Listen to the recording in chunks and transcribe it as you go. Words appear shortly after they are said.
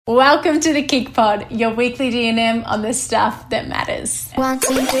Welcome to the Kick Pod, your weekly D&M on the stuff that matters. 1,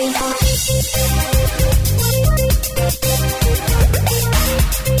 2, 3,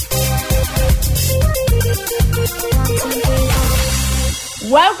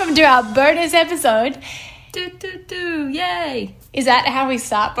 4. Welcome to our bonus episode. Yay. Is that how we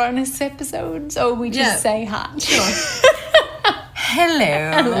start bonus episodes, or we just say hi? Sure.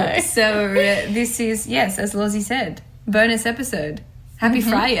 Hello. So this is, yes, as Lozzie said, bonus episode. Happy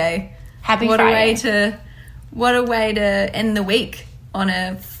Friday. Happy what Friday. What a way to end the week on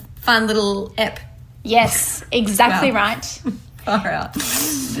a fun little ep. Yes, exactly right. Far out.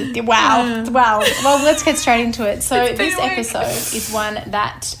 Wow. Well, let's get straight into it. So this episode is one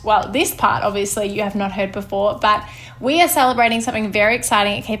that, well, this part obviously you have not heard before, but we are celebrating something very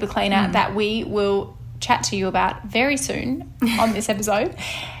exciting at Keep It Cleaner that we will chat to you about very soon on this episode.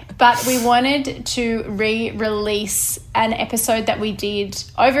 But we wanted to re-release an episode that we did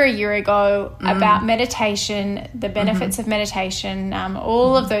over a year ago about meditation, the benefits of meditation,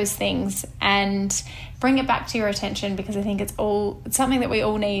 all of those things, and bring it back to your attention because I think it's something that we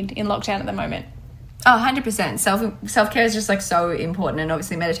all need in lockdown at the moment. Oh, 100%. Self-care is just like so important, and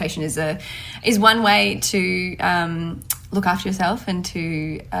obviously meditation is one way to look after yourself and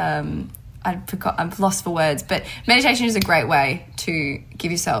to I've lost for words, but meditation is a great way to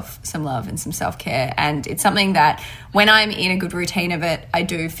give yourself some love and some self-care. And it's something that when I'm in a good routine of it, I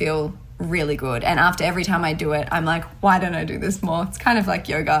do feel really good. And after every time I do it, I'm like, why don't I do this more? It's kind of like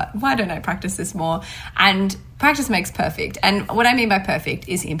yoga. Why don't I practice this more? And practice makes perfect. And what I mean by perfect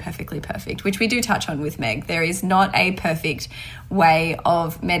is imperfectly perfect, which we do touch on with Meg. There is not a perfect way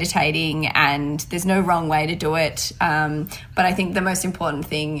of meditating and there's no wrong way to do it. But I think the most important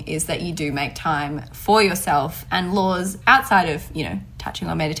thing is that you do make time for yourself. And Laws, outside of, touching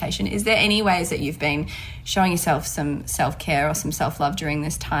on meditation, is there any ways that you've been showing yourself some self-care or some self-love during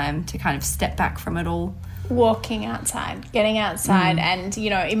this time to kind of step back from it all? Walking outside, getting outside, and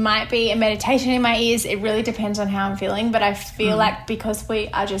it might be a meditation in my ears. It really depends on how I'm feeling, but I feel like because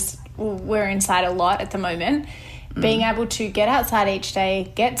we're inside a lot at the moment, being able to get outside each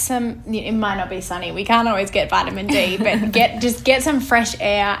day, get some, it might not be sunny, we can't always get vitamin D, but get some fresh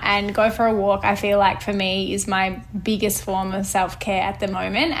air and go for a walk, I feel like for me is my biggest form of self-care at the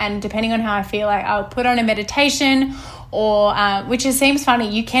moment. And depending on how I feel, like I'll put on a meditation or which seems funny,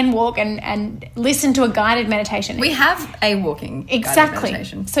 you can walk and listen to a guided meditation. We have a walking guided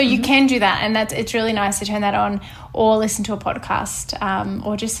meditation. So you can do that, and it's really nice to turn that on or listen to a podcast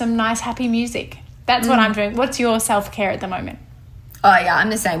or just some nice happy music. That's what I'm doing. What's your self-care at the moment? Oh, yeah, I'm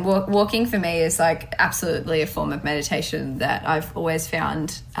the same. Walking for me is like absolutely a form of meditation that I've always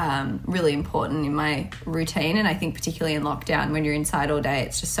found really important in my routine. And I think particularly in lockdown when you're inside all day,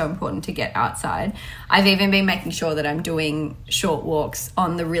 it's just so important to get outside. I've even been making sure that I'm doing short walks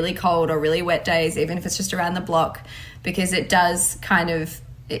on the really cold or really wet days, even if it's just around the block, because it does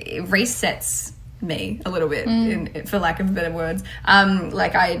it resets me a little bit, for lack of better words.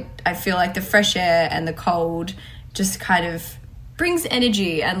 I feel like the fresh air and the cold just kind of brings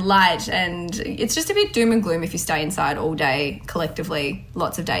energy and light, and it's just a bit doom and gloom if you stay inside all day collectively,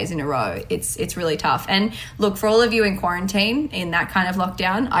 lots of days in a row. It's really tough. And look, for all of you in quarantine, in that kind of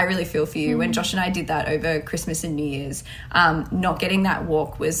lockdown, I really feel for you. When Josh and I did that over Christmas and New Year's, not getting that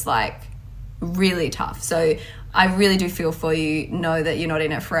walk was like really tough. So I really do feel for you. Know that you're not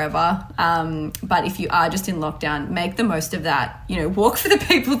in it forever. But if you are just in lockdown, make the most of that. Walk for the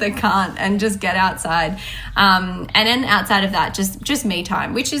people that can't and just get outside. And then outside of that, just me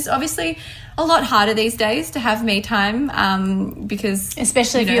time, which is obviously a lot harder these days to have me time because...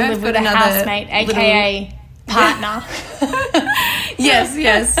 Especially if you live with a housemate, aka partner.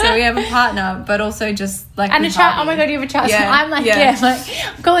 Yes. So we have a partner, but also just like... And a child. Oh my God, you have a child. Yeah. So I'm like,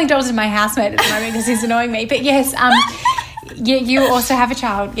 I'm calling Dalton my housemate at the moment because he's annoying me. But yes, you also have a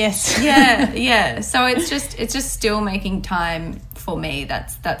child. Yes. Yeah. So it's just still making time for me.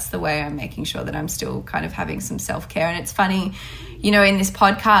 That's the way I'm making sure that I'm still kind of having some self-care. And it's funny, in this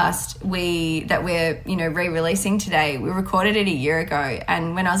podcast that we're re-releasing today, we recorded it a year ago,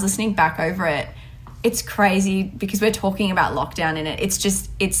 and when I was listening back over it, it's crazy because we're talking about lockdown in it. It's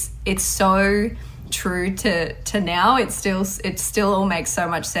just it's so true to now. It still all makes so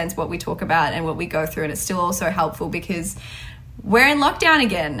much sense what we talk about and what we go through, and it's still also helpful because we're in lockdown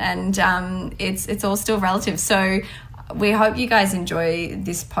again, and it's all still relative. So we hope you guys enjoy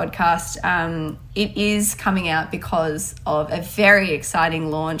this podcast. It is coming out because of a very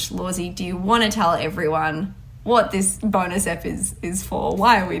exciting launch. Lawsy, do you want to tell everyone what this bonus ep is for?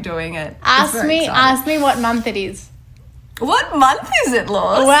 Why are we doing it? Ask me what month it is. What month is it,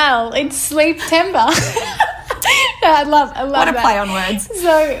 Laws? Well, it's Sleeptember. I love what a that. play on words.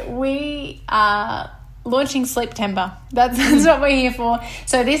 So we are launching Sleeptember. That's what we're here for.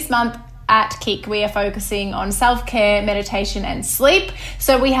 So this month at Kick, we are focusing on self-care, meditation, and sleep.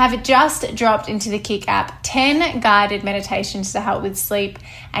 So we have just dropped into the Kick app 10 guided meditations to help with sleep,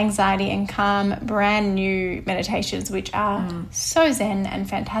 anxiety, and calm. Brand new meditations, which are so zen and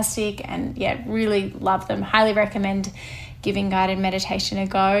fantastic, and yeah, really love them. Highly recommend giving guided meditation a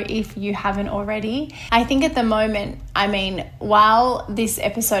go if you haven't already. I think at the moment, I mean, while this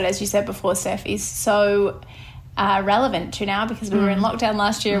episode, as you said before, Steph, is so relevant to now because we were in lockdown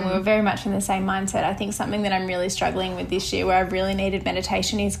last year and we were very much in the same mindset. I think something that I'm really struggling with this year where I've really needed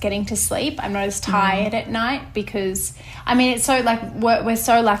meditation is getting to sleep. I'm not as tired at night because, I mean, it's so like we're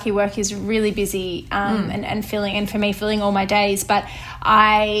so lucky. Work is really busy and for me filling all my days, but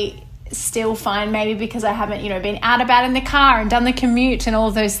I still find maybe because I haven't, been out about in the car and done the commute and all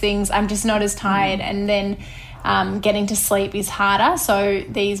of those things, I'm just not as tired. And then getting to sleep is harder. So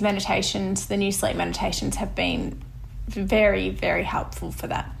these meditations, the new sleep meditations, have been very, very helpful for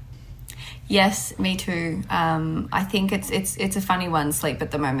that. Yes, me too. I think it's a funny one, sleep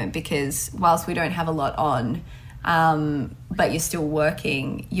at the moment, because whilst we don't have a lot on, but you're still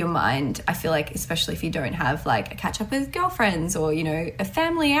working, your mind, I feel like, especially if you don't have like a catch up with girlfriends or, a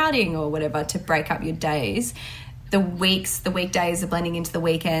family outing or whatever to break up your days, the weekdays are blending into the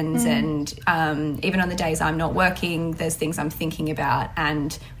weekends, and even on the days I'm not working, there's things I'm thinking about.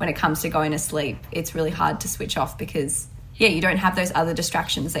 And when it comes to going to sleep, it's really hard to switch off because, you don't have those other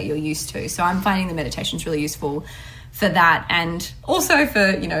distractions that you're used to. So I'm finding the meditation's really useful for that, and also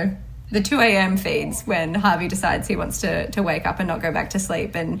for, the 2 a.m. feeds when Harvey decides he wants to wake up and not go back to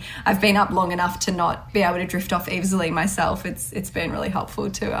sleep. And I've been up long enough to not be able to drift off easily myself. It's been really helpful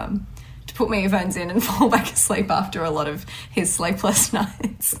to put my earphones in and fall back asleep after a lot of his sleepless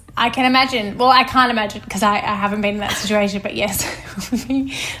nights. I can imagine. Well, I can't imagine because I haven't been in that situation, but yes, it would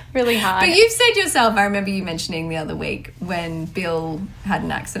be really hard. But you've said yourself, I remember you mentioning the other week when Bill had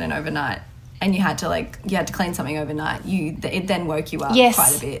an accident overnight and you had to clean something overnight, it then woke you up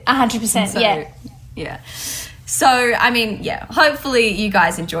quite a bit. 100%, Yeah. So, I mean, hopefully you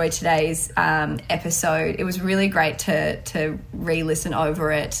guys enjoyed today's episode. It was really great to re-listen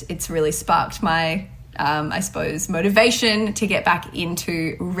over it. It's really sparked my, I suppose, motivation to get back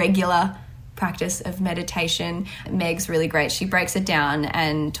into regular practice of meditation. Meg's really great. She breaks it down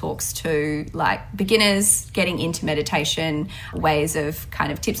and talks to beginners getting into meditation, ways of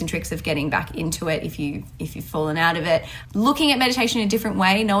kind of tips and tricks of getting back into it if you've fallen out of it, looking at meditation in a different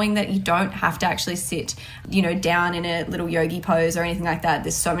way, knowing that you don't have to actually sit down in a little yogi pose or anything like that.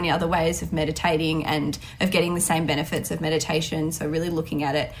 There's so many other ways of meditating and of getting the same benefits of meditation. So really looking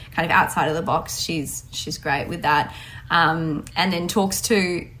at it kind of outside of the box. She's great with that. And then talks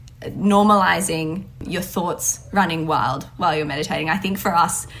to normalizing your thoughts running wild while you're meditating. I think for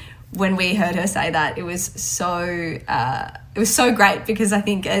us, when we heard her say that, it was so great, because I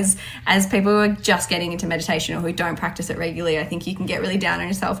think as people who are just getting into meditation or who don't practice it regularly, I think you can get really down on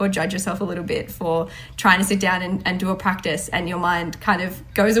yourself or judge yourself a little bit for trying to sit down and do a practice, and your mind kind of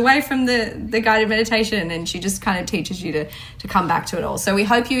goes away from the guided meditation, and she just kind of teaches you to come back to it all. So we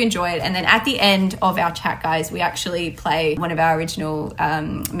hope you enjoy it. And then at the end of our chat, guys, we actually play one of our original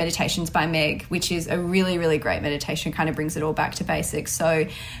meditations by Meg, which is a really, really great meditation, kind of brings it all back to basics. So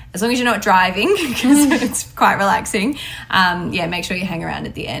as long as you're not driving, because it's quite relaxing, make sure you hang around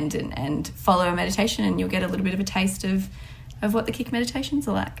at the end and follow a meditation, and you'll get a little bit of a taste of what the Kick meditations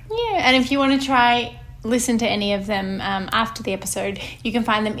are like. Yeah, and if you want to listen to any of them after the episode, you can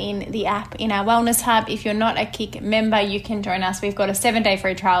find them in the app in our Wellness Hub. If you're not a Kick member, you can join us. We've got a 7-day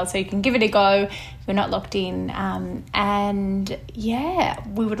free trial, so you can give it a go. You're not locked in.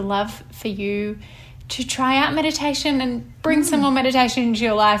 We would love for you to try out meditation and bring some more meditation into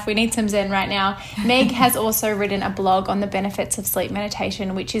your life. We need some Zen right now. Meg has also written a blog on the benefits of sleep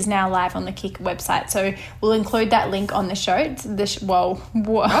meditation, which is now live on the Kick website. So we'll include that link on the show. The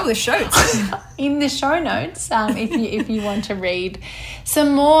show in the show notes if you want to read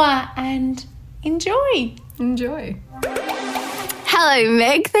some more, and enjoy. Hello,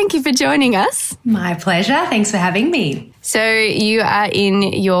 Meg. Thank you for joining us. My pleasure. Thanks for having me. So you are in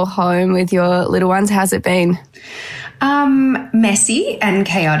your home with your little ones. How's it been? Messy and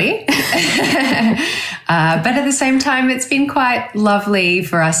chaotic. But at the same time, it's been quite lovely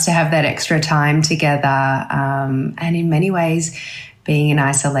for us to have that extra time together. And in many ways, being in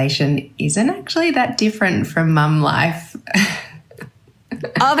isolation isn't actually that different from mum life.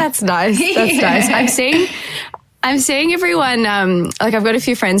 Oh, that's nice. That's nice. I'm seeing everyone, like I've got a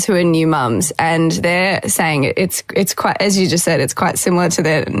few friends who are new mums and they're saying it's quite, as you just said, it's quite similar to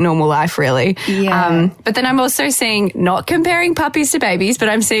their normal life really. Yeah. But then I'm also seeing, not comparing puppies to babies, but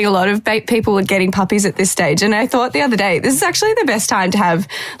I'm seeing a lot of people getting puppies at this stage. And I thought the other day, this is actually the best time to have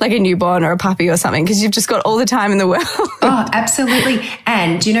like a newborn or a puppy or something because you've just got all the time in the world. Oh, absolutely.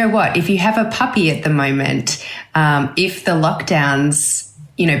 And you know what? If you have a puppy at the moment, if the lockdowns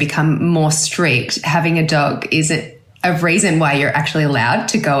become more strict, having a dog is a reason why you're actually allowed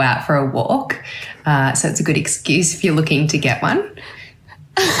to go out for a walk. So it's a good excuse if you're looking to get one.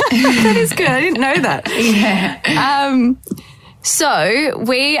 That is good. I didn't know that. Yeah. So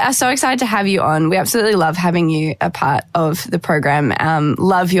we are so excited to have you on. We absolutely love having you a part of the program.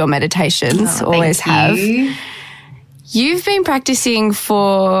 Love your meditations. Always have. You've been practicing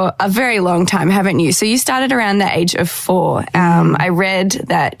for a very long time, haven't you? So you started around the age of 4. I read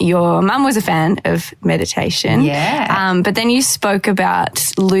that your mum was a fan of meditation. Yeah. But then you spoke about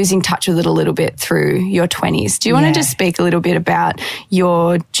losing touch with it a little bit through your 20s. Do you want to just speak a little bit about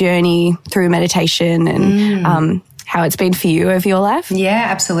your journey through meditation and how it's been for you over your life? Yeah,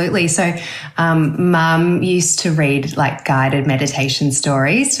 absolutely. So Mum used to read like guided meditation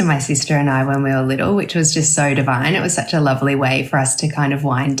stories to my sister and I when we were little, which was just so divine. It was such a lovely way for us to kind of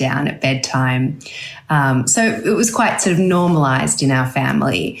wind down at bedtime. So it was quite sort of normalized in our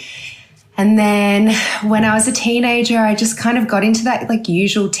family. And then when I was a teenager, I just kind of got into that like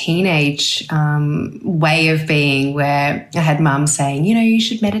usual teenage way of being where I had Mum saying, you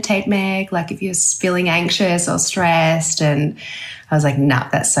should meditate, Meg, like if you're feeling anxious or stressed. And I was like, nah,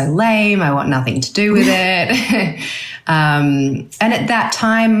 that's so lame. I want nothing to do with it. And at that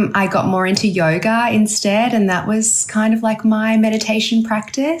time, I got more into yoga instead. And that was kind of like my meditation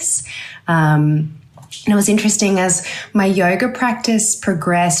practice. And it was interesting as my yoga practice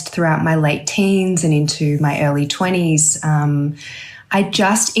progressed throughout my late teens and into my early 20s. I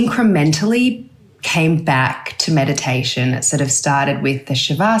just incrementally came back to meditation. It sort of started with the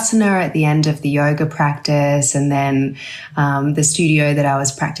Shavasana at the end of the yoga practice. And then the studio that I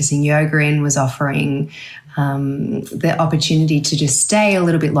was practicing yoga in was offering the opportunity to just stay a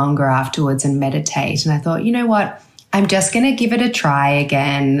little bit longer afterwards and meditate. And I thought, you know what? I'm just going to give it a try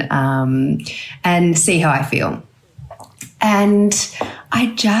again and see how I feel. And I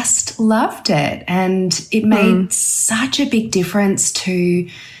just loved it. And it made such a big difference to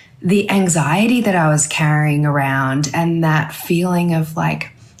the anxiety that I was carrying around and that feeling of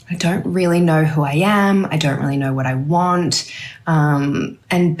like, I don't really know who I am. I don't really know what I want.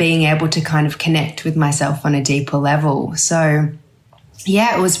 And being able to kind of connect with myself on a deeper level. So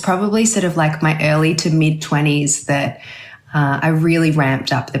yeah, it was probably sort of like my early to mid 20s that I really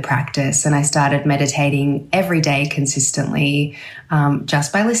ramped up the practice and I started meditating every day consistently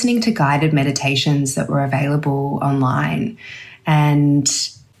just by listening to guided meditations that were available online. And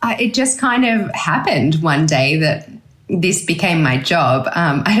it just kind of happened one day that this became my job.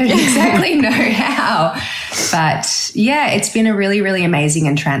 I don't exactly know how, but yeah, it's been a really, really amazing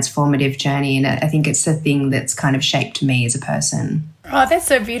and transformative journey. And I think it's the thing that's kind of shaped me as a person. Oh, that's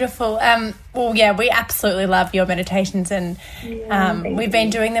so beautiful. Well, yeah, we absolutely love your meditations and we've been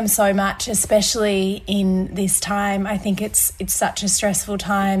doing them so much, especially in this time. I think it's such a stressful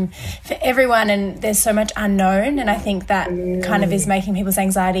time for everyone and there's so much unknown and I think that kind of is making people's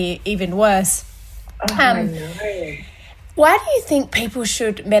anxiety even worse. I know. Why do you think people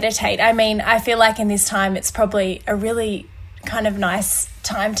should meditate? I mean, I feel like in this time it's probably a really kind of nice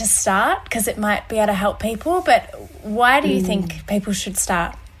time to start because it might be able to help people, but why do you think people should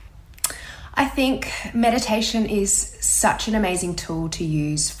start? I think meditation is such an amazing tool to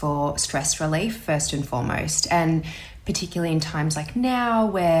use for stress relief, first and foremost, and particularly in times like now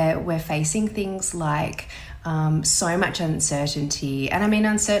where we're facing things like so much uncertainty. And I mean,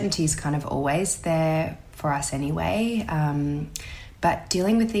 uncertainty is kind of always there for us anyway, but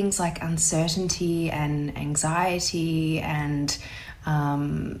dealing with things like uncertainty and anxiety and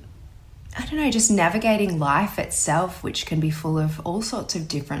I don't know, just navigating life itself, which can be full of all sorts of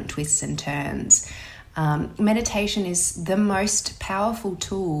different twists and turns. Meditation is the most powerful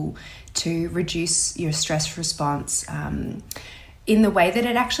tool to reduce your stress response in the way that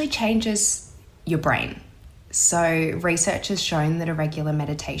it actually changes your brain. So research has shown that a regular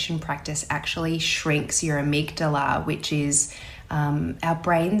meditation practice actually shrinks your amygdala, which is our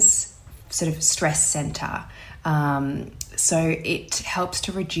brain's sort of stress center. So it helps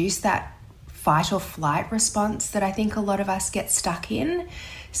to reduce that fight or flight response that I think a lot of us get stuck in.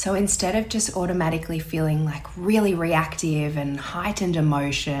 So instead of just automatically feeling like really reactive and heightened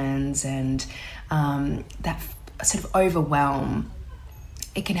emotions and that sort of overwhelm,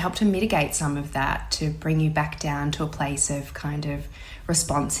 it can help to mitigate some of that, to bring you back down to a place of kind of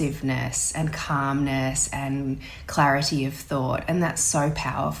responsiveness and calmness and clarity of thought. And that's so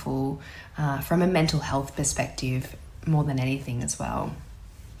powerful from a mental health perspective more than anything as well.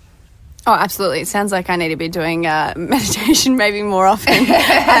 Oh, absolutely. It sounds like I need to be doing meditation maybe more often.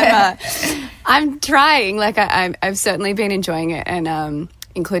 I'm trying. Like I've certainly been enjoying it and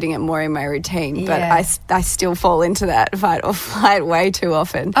including it more in my routine, but I still fall into that fight or flight way too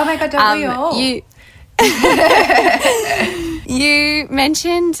often. Oh my God, don't we all? You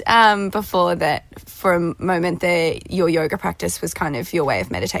mentioned before that for a moment there your yoga practice was kind of your way of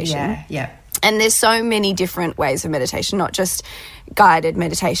meditation. Yeah. And there's so many different ways of meditation, not just guided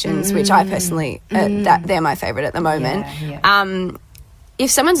meditations, which I personally, that they're my favourite at the moment. Yeah. If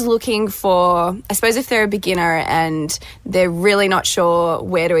someone's looking for, I suppose if they're a beginner and they're really not sure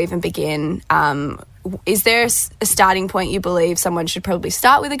where to even begin, is there a starting point you believe someone should probably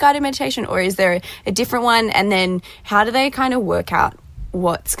start with a guided meditation, or is there a different one? And then how do they kind of work out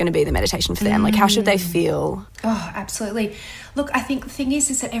what's going to be the meditation for them? Like, how should they feel? Oh, absolutely. Look, I think the thing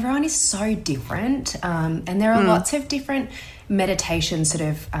is that everyone is so different, and there are lots of different meditation sort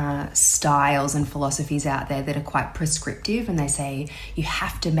of styles and philosophies out there that are quite prescriptive, and they say you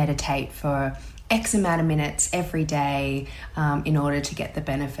have to meditate for X amount of minutes every day in order to get the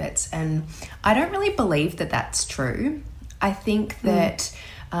benefits. And I don't really believe that that's true. I think that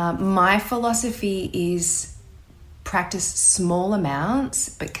my philosophy is practice small amounts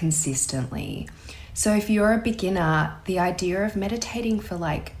but consistently. So if you're a beginner, the idea of meditating for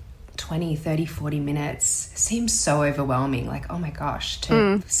like 20, 30, 40 minutes seems so overwhelming. Like, oh my gosh,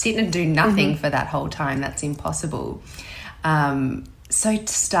 to sit and do nothing for that whole time, that's impossible. So to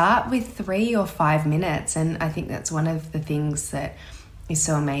start with 3 or 5 minutes, and I think that's one of the things that is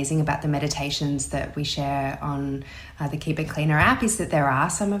so amazing about the meditations that we share on the Keep It Cleaner app, is that there are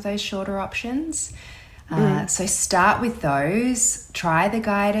some of those shorter options. So start with those, try the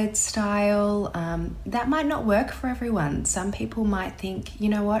guided style. That might not work for everyone. Some people might think, you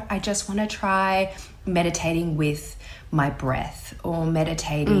know what, I just want to try meditating with my breath, or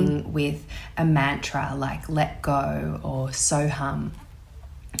meditating with a mantra like let go or soham.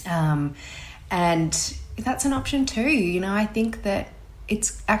 And that's an option too. You know, I think that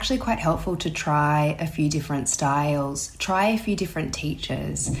it's actually quite helpful to try a few different styles, try a few different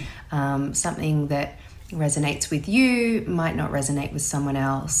teachers. Something that resonates with you might not resonate with someone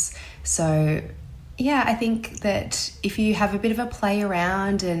else. So yeah, I think that if you have a bit of a play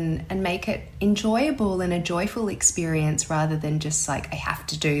around and make it enjoyable and a joyful experience, rather than just like I have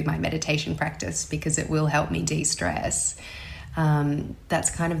to do my meditation practice because it will help me de-stress, that's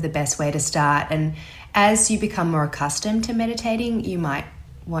kind of the best way to start. And as you become more accustomed to meditating, you might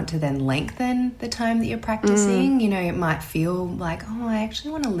want to then lengthen the time that you're practicing. You know, it might feel like, oh, I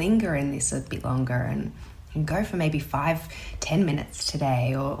actually want to linger in this a bit longer and go for maybe 5-10 minutes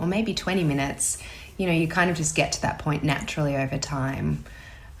today, or maybe 20 minutes. You know, you kind of just get to that point naturally over time.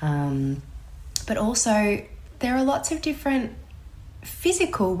 But also there are lots of different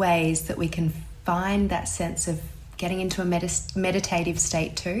physical ways that we can find that sense of getting into a meditative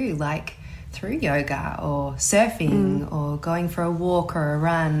state too, like through yoga or surfing or going for a walk or a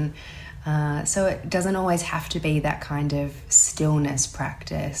run. So it doesn't always have to be that kind of stillness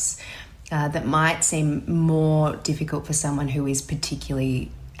practice that might seem more difficult for someone who is particularly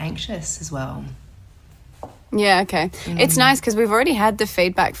anxious as well. Yeah, okay. It's nice because we've already had the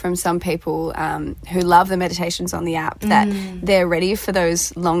feedback from some people who love the meditations on the app that they're ready for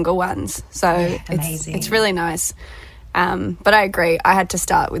those longer ones. So it's really nice. But I agree. I had to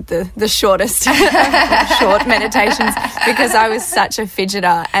start with the shortest short meditations because I was such a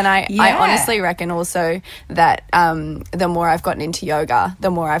fidgeter. And I honestly reckon also that the more I've gotten into yoga, the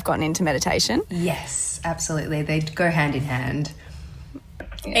more I've gotten into meditation. Yes, absolutely. They go hand in hand.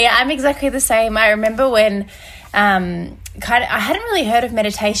 Yeah, I'm exactly the same. I remember when I hadn't really heard of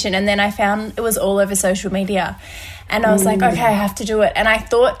meditation, and then I found it was all over social media. And I was like, okay, I have to do it. And I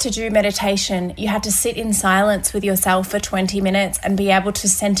thought to do meditation, you had to sit in silence with yourself for 20 minutes and be able to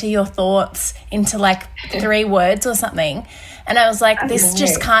center your thoughts into like 3 words or something. And I was like, this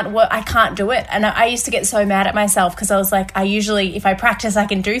just can't work. I can't do it. And I used to get so mad at myself because I was like, I usually, if I practice, I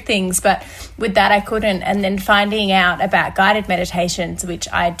can do things. But with that, I couldn't. And then finding out about guided meditations, which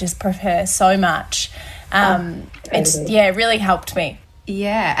I just prefer so much, it really helped me.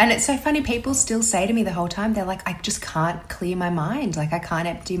 Yeah, and it's so funny. People still say to me the whole time, they're like, I just can't clear my mind. Like, I can't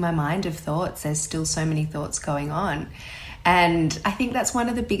empty my mind of thoughts. There's still so many thoughts going on. And I think that's one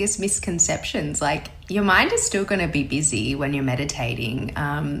of the biggest misconceptions. Like, your mind is still going to be busy when you're meditating.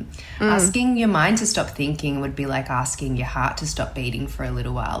 Asking your mind to stop thinking would be like asking your heart to stop beating for a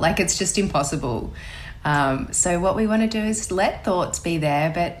little while. Like, it's just impossible. So what we want to do is let thoughts be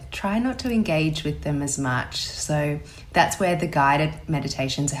there, but try not to engage with them as much. So that's where the guided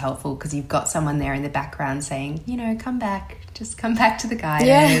meditations are helpful, because you've got someone there in the background saying, you know, come back, just come back to the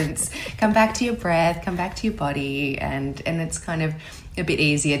guidance, come back to your breath, come back to your body. And it's kind of a bit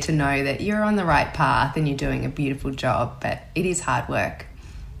easier to know that you're on the right path and you're doing a beautiful job, but it is hard work.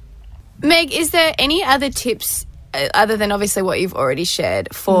 Meg, is there any other tips other than obviously what you've already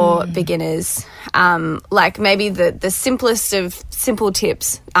shared for beginners, like maybe the simplest of simple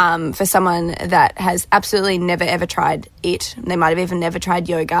tips for someone that has absolutely never ever tried it? They might have even never tried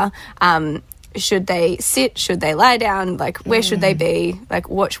yoga. Should they sit? Should they lie down? Like, where should they be? Like,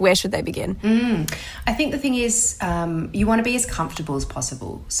 where should they begin? I think the thing is, you want to be as comfortable as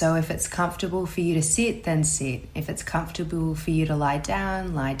possible. So if it's comfortable for you to sit, then sit. If it's comfortable for you to lie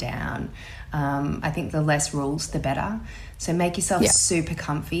down, lie down. I think the less rules, the better. So make yourself super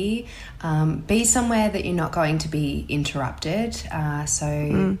comfy. Be somewhere that you're not going to be interrupted.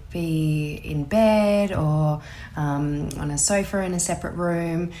 So be in bed or on a sofa in a separate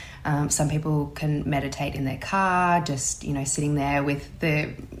room. Some people can meditate in their car, just, you know, sitting there with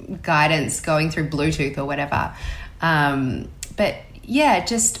the guidance going through Bluetooth or whatever. But yeah,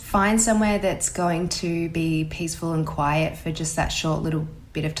 just find somewhere that's going to be peaceful and quiet for just that short little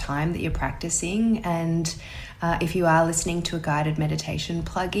bit of time that you're practicing. And if you are listening to a guided meditation,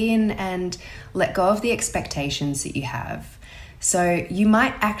 plug in and let go of the expectations that you have. So you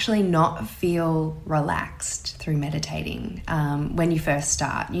might actually not feel relaxed through meditating when you first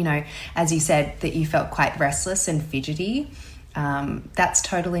start. You know, as you said that you felt quite restless and fidgety, that's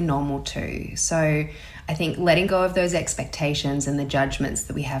totally normal too. So I think letting go of those expectations and the judgments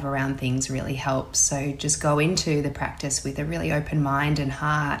that we have around things really helps. So just go into the practice with a really open mind and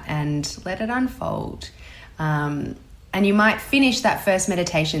heart and let it unfold. And you might finish that first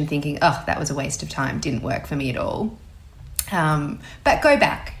meditation thinking, oh, that was a waste of time, didn't work for me at all. But go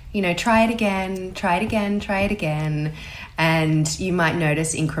back, you know, try it again. And you might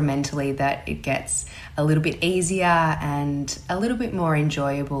notice incrementally that it gets a little bit easier and a little bit more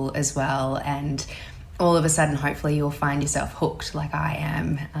enjoyable as well. And all of a sudden, hopefully, you'll find yourself hooked like I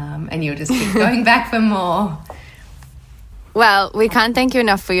am, and you'll just keep going back for more. Well, we can't thank you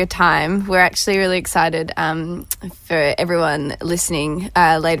enough for your time. We're actually really excited for everyone listening.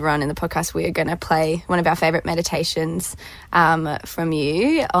 Later on in the podcast, we are going to play one of our favourite meditations from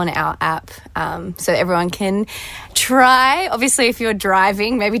you on our app, so everyone can try. Obviously, if you're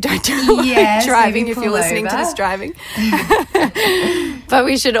driving, maybe don't do it driving if you're listening to this driving. But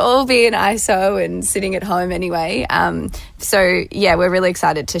we should all be in ISO and sitting at home anyway. So, yeah, we're really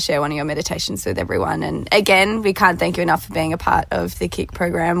excited to share one of your meditations with everyone. And again, we can't thank you enough for being a part of the Kick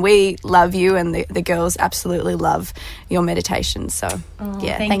program. We love you, and the girls absolutely love your meditation. So,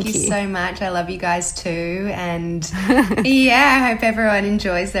 thank you so much. I love you guys too. And I hope everyone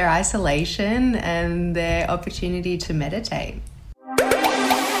enjoys their isolation and their opportunity to meditate.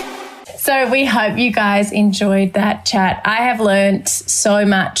 So we hope you guys enjoyed that chat. I have learned so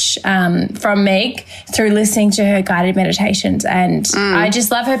much from Meg through listening to her guided meditations, and I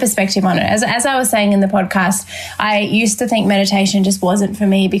just love her perspective on it. As I was saying in the podcast, I used to think meditation just wasn't for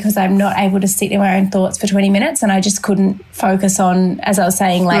me because I'm not able to sit in my own thoughts for 20 minutes and I just couldn't focus on, as I was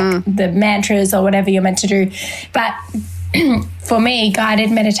saying, like the mantras or whatever you're meant to do. But for me, guided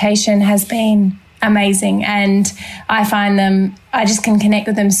meditation has been amazing, and I find them, I just can connect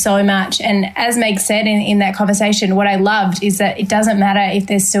with them so much. And as Meg said in that conversation, what I loved is that it doesn't matter if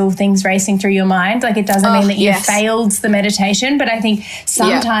there's still things racing through your mind. Like, it doesn't mean that you failed the meditation, but I think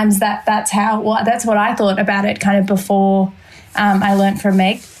sometimes that's what I thought about it kind of before I learned from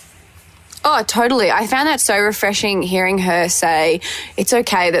Meg. Oh, totally. I found that so refreshing hearing her say, it's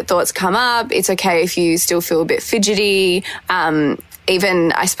okay that thoughts come up. It's okay if you still feel a bit fidgety.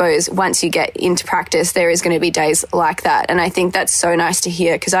 Even, I suppose, once you get into practice, there is going to be days like that. And I think that's so nice to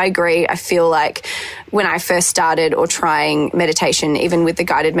hear, because I agree. I feel like when I first started or trying meditation, even with the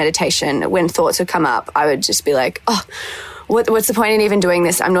guided meditation, when thoughts would come up, I would just be like, oh, what's the point in even doing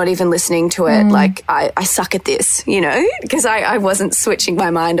this? I'm not even listening to it. Like, I suck at this, you know, because I wasn't switching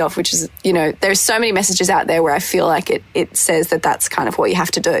my mind off, which is, you know, there's so many messages out there where I feel like it says that that's kind of what you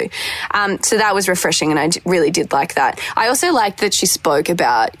have to do. So that was refreshing, and I really did like that. I also liked that she spoke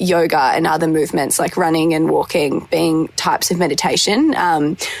about yoga and other movements like running and walking being types of meditation.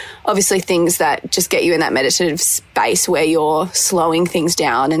 Obviously things that just get you in that meditative space where you're slowing things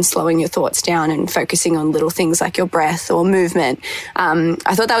down and slowing your thoughts down and focusing on little things like your breath or movement. I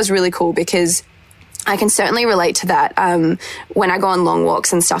thought that was really cool because I can certainly relate to that. When I go on long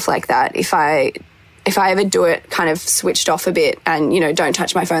walks and stuff like that, if I ever do it kind of switched off a bit and, don't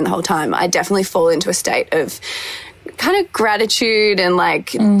touch my phone the whole time, I definitely fall into a state of kind of gratitude and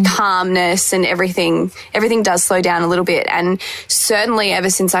like calmness, and everything does slow down a little bit. And certainly ever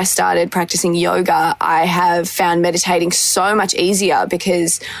since I started practicing yoga, I have found meditating so much easier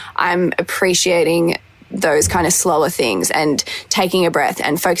because I'm appreciating those kind of slower things and taking a breath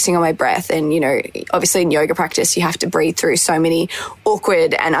and focusing on my breath. And, obviously in yoga practice, you have to breathe through so many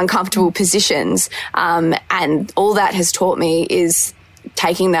awkward and uncomfortable positions. And all that has taught me is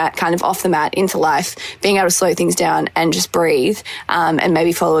taking that kind of off the mat into life, being able to slow things down and just breathe, and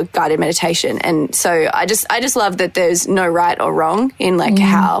maybe follow a guided meditation. And so I just love that there's no right or wrong in like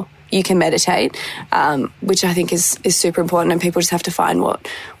how you can meditate, which I think is super important, and people just have to find what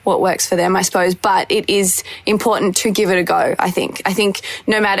works for them, I suppose. But it is important to give it a go, I think. I think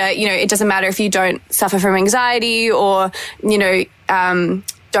no matter, it doesn't matter if you don't suffer from anxiety or,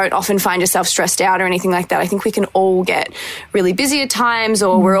 don't often find yourself stressed out or anything like that. I think we can all get really busy at times,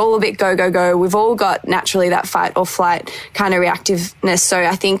 or we're all a bit go. We've all got naturally that fight or flight kind of reactiveness. So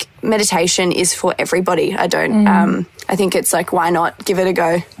I think meditation is for everybody. I think it's like, why not give it a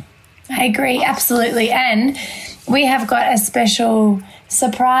go? I agree, absolutely. And we have got a special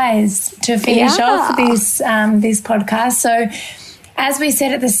surprise to finish off this podcast. So as we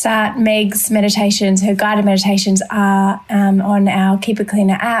said at the start, Meg's meditations, her guided meditations are on our Keep It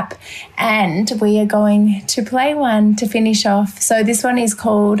Cleaner app, and we are going to play one to finish off. So this one is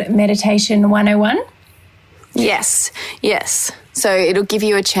called Meditation 101. Yes. So it'll give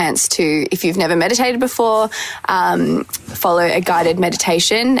you a chance to, if you've never meditated before, follow a guided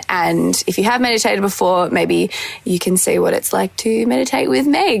meditation. And if you have meditated before, maybe you can see what it's like to meditate with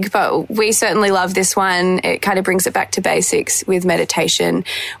Meg. But we certainly love this one. It kind of brings it back to basics with meditation.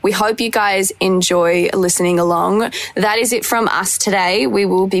 We hope you guys enjoy listening along. That is it from us today. We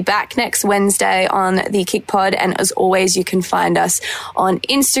will be back next Wednesday on the Kick Pod. And as always, you can find us on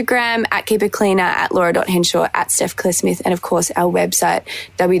Instagram at Keep It Cleaner, at Laura.Henshaw, at Steph Claire Smith, and of course our website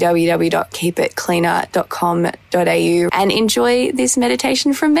www.keepitcleaner.com.au, and enjoy this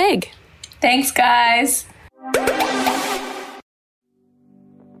meditation from Meg. Thanks, guys.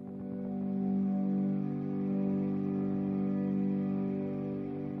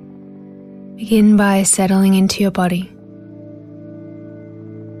 Begin by settling into your body.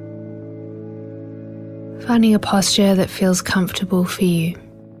 Finding a posture that feels comfortable for you.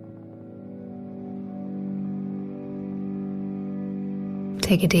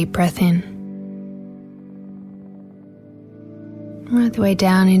 Take a deep breath in, right the way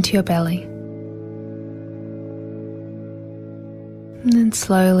down into your belly, and then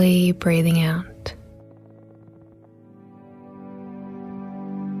slowly breathing out.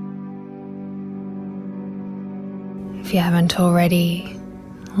 If you haven't already,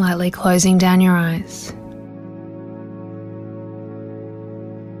 lightly closing down your eyes,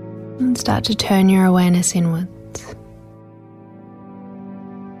 and start to turn your awareness inwards.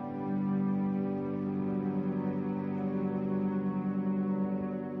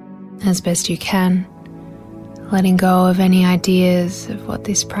 As best you can, letting go of any ideas of what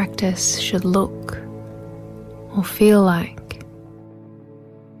this practice should look or feel like.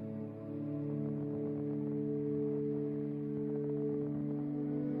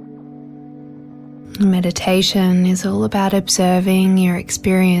 Meditation is all about observing your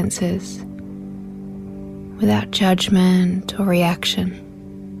experiences without judgment or reaction,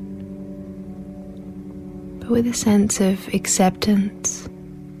 but with a sense of acceptance,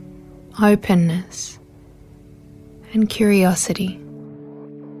 openness, and curiosity.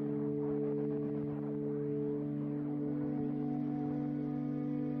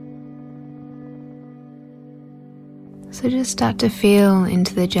 So just start to feel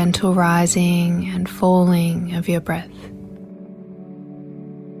into the gentle rising and falling of your breath.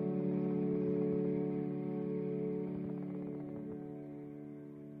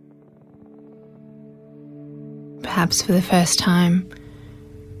 Perhaps for the first time,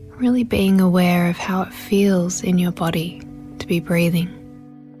 really being aware of how it feels in your body to be breathing.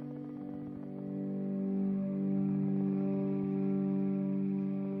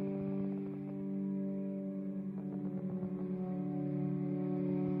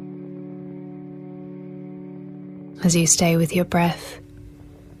 As you stay with your breath,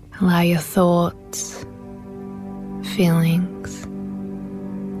 allow your thoughts, feelings,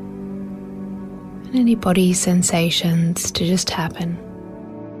 and any body sensations to just happen.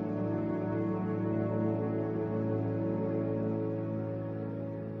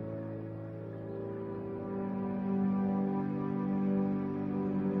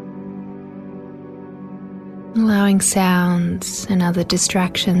 allowing sounds and other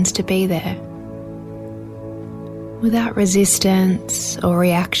distractions to be there, without resistance or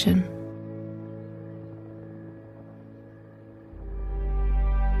reaction.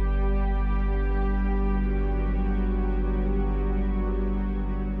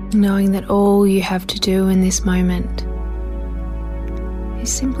 Knowing that all you have to do in this moment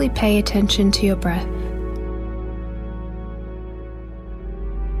is simply pay attention to your breath.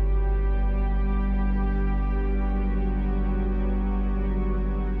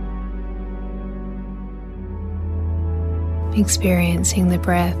 Experiencing the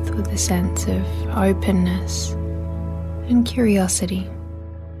breath with a sense of openness and curiosity.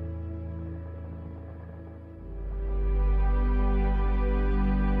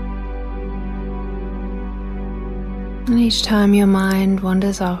 And each time your mind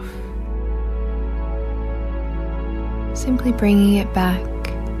wanders off, simply bringing it back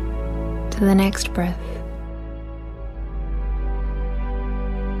to the next breath.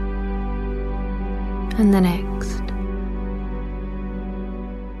 And the next.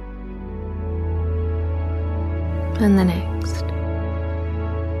 And the next.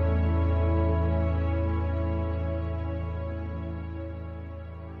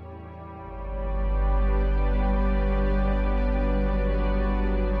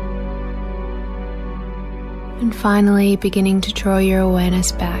 And finally beginning to draw your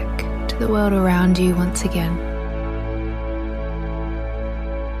awareness back to the world around you once again.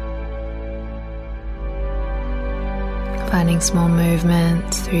 Finding small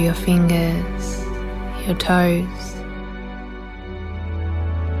movements through your fingers, your toes.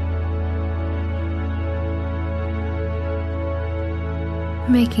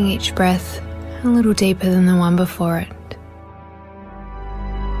 Making each breath a little deeper than the one before it.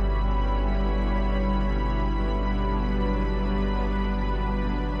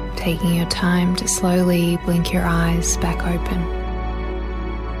 Taking your time to slowly blink your eyes back open.